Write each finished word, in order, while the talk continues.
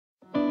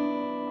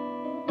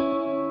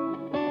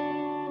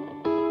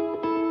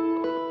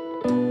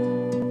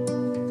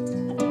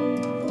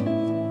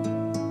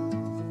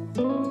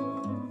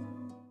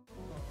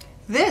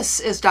This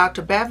is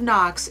Dr. Bev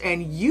Knox,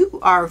 and you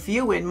are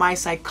viewing my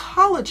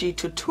psychology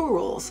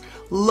tutorials,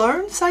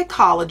 Learn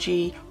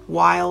Psychology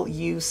While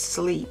You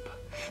Sleep.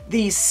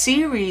 These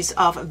series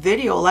of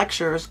video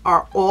lectures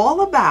are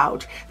all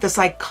about the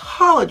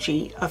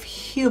psychology of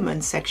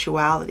human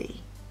sexuality.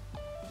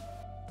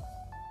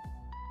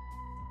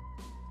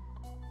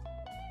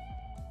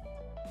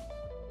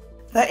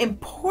 The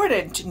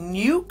important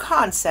new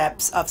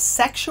concepts of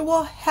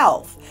sexual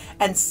health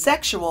and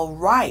sexual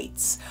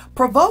rights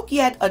provoke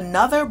yet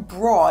another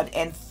broad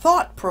and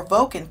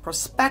thought-provoking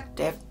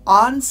perspective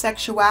on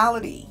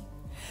sexuality.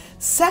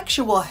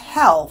 Sexual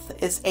health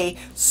is a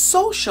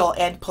social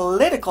and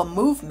political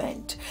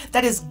movement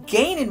that is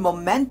gaining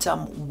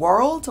momentum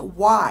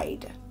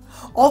worldwide.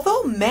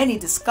 Although many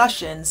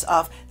discussions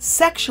of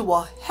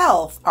sexual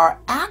health are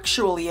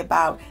actually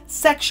about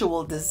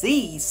sexual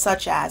disease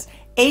such as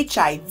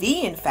HIV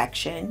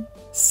infection,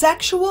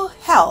 sexual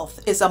health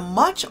is a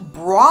much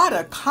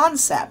broader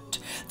concept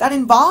that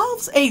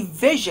involves a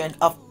vision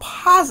of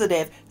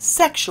positive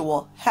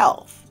sexual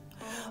health.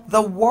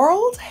 The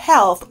World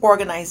Health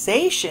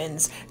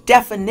Organization's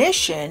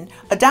definition,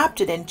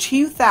 adopted in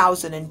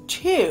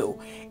 2002,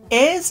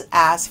 is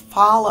as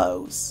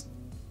follows.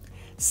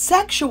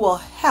 Sexual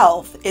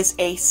health is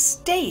a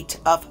state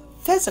of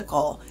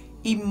physical,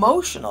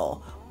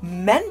 emotional,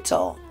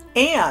 mental,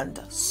 and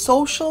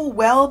social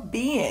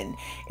well-being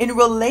in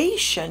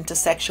relation to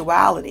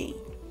sexuality.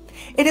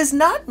 It is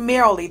not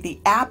merely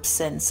the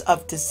absence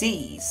of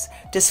disease,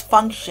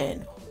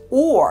 dysfunction,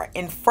 or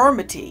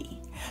infirmity.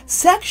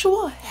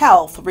 Sexual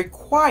health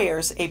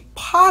requires a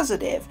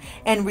positive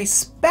and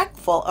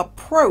respectful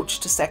approach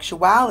to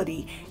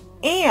sexuality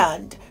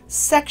and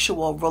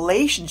sexual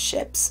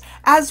relationships,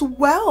 as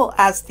well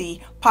as the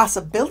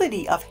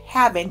possibility of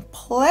having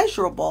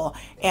pleasurable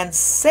and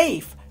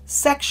safe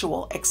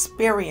sexual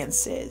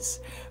experiences,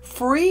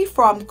 free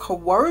from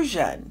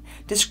coercion,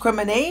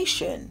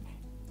 discrimination,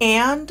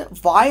 and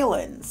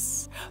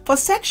violence. For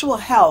sexual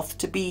health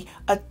to be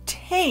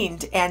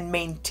attained and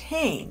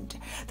maintained,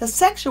 the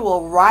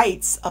sexual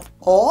rights of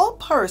all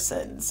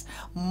persons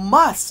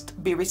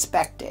must be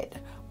respected,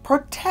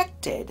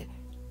 protected,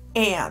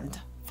 and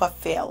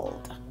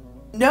fulfilled.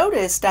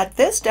 Notice that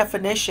this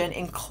definition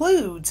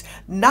includes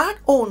not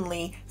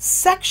only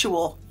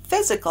sexual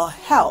physical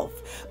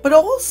health, but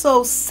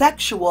also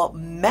sexual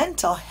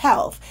mental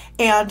health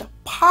and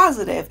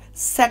positive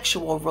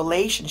sexual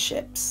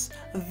relationships.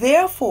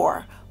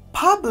 Therefore,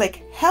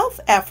 public health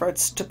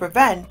efforts to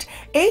prevent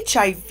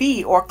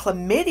HIV or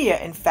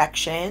chlamydia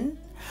infection,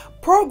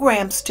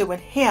 programs to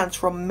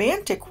enhance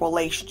romantic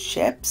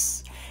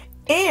relationships,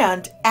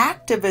 and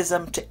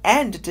activism to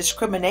end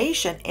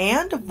discrimination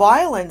and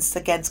violence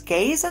against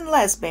gays and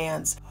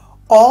lesbians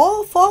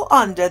all fall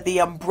under the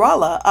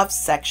umbrella of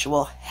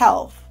sexual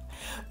health.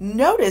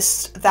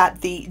 Notice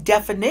that the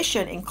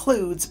definition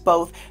includes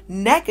both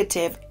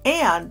negative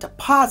and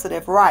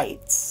positive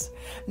rights.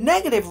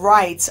 Negative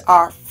rights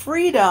are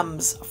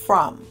freedoms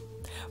from,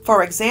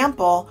 for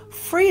example,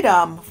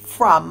 freedom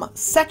from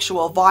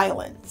sexual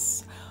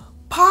violence.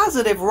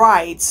 Positive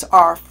rights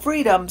are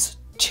freedoms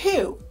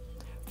to,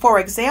 for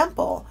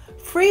example,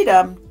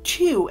 freedom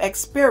to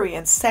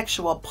experience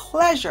sexual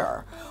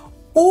pleasure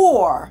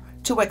or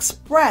to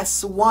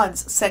express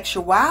one's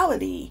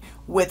sexuality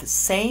with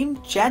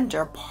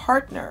same-gender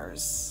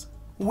partners.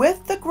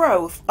 With the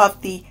growth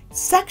of the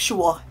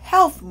sexual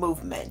health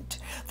movement,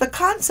 the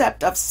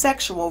concept of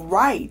sexual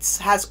rights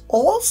has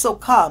also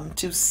come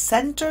to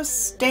center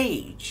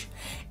stage.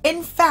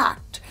 In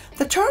fact,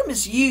 the term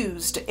is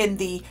used in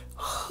the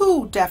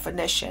WHO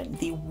definition,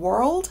 the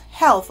World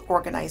Health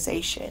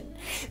Organization.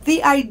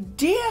 The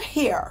idea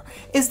here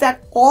is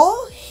that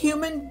all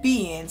human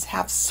beings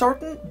have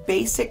certain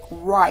basic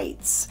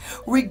rights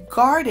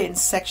regarding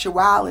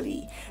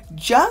sexuality,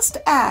 just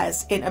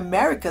as in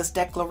America's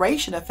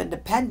Declaration of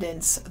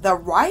Independence, the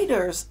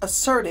writers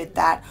asserted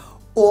that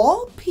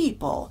all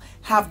people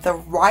have the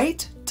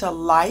right to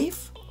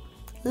life,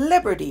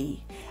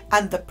 liberty,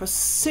 and the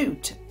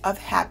pursuit of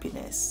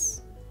happiness.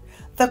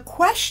 The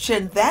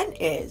question then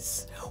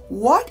is,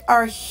 what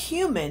are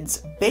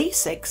humans'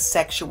 basic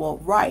sexual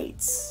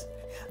rights?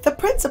 The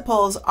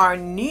principles are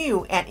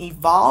new and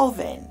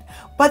evolving,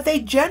 but they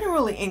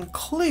generally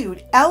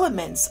include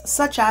elements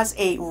such as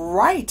a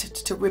right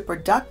to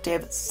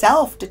reproductive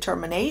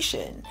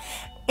self-determination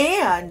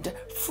and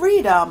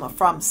freedom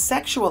from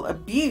sexual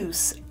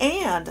abuse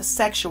and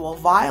sexual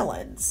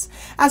violence,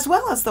 as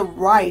well as the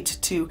right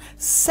to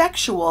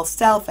sexual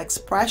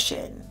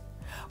self-expression,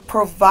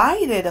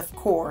 provided, of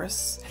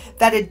course,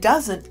 that it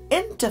doesn't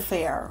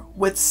interfere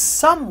with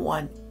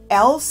someone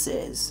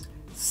else's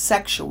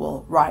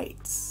sexual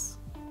rights.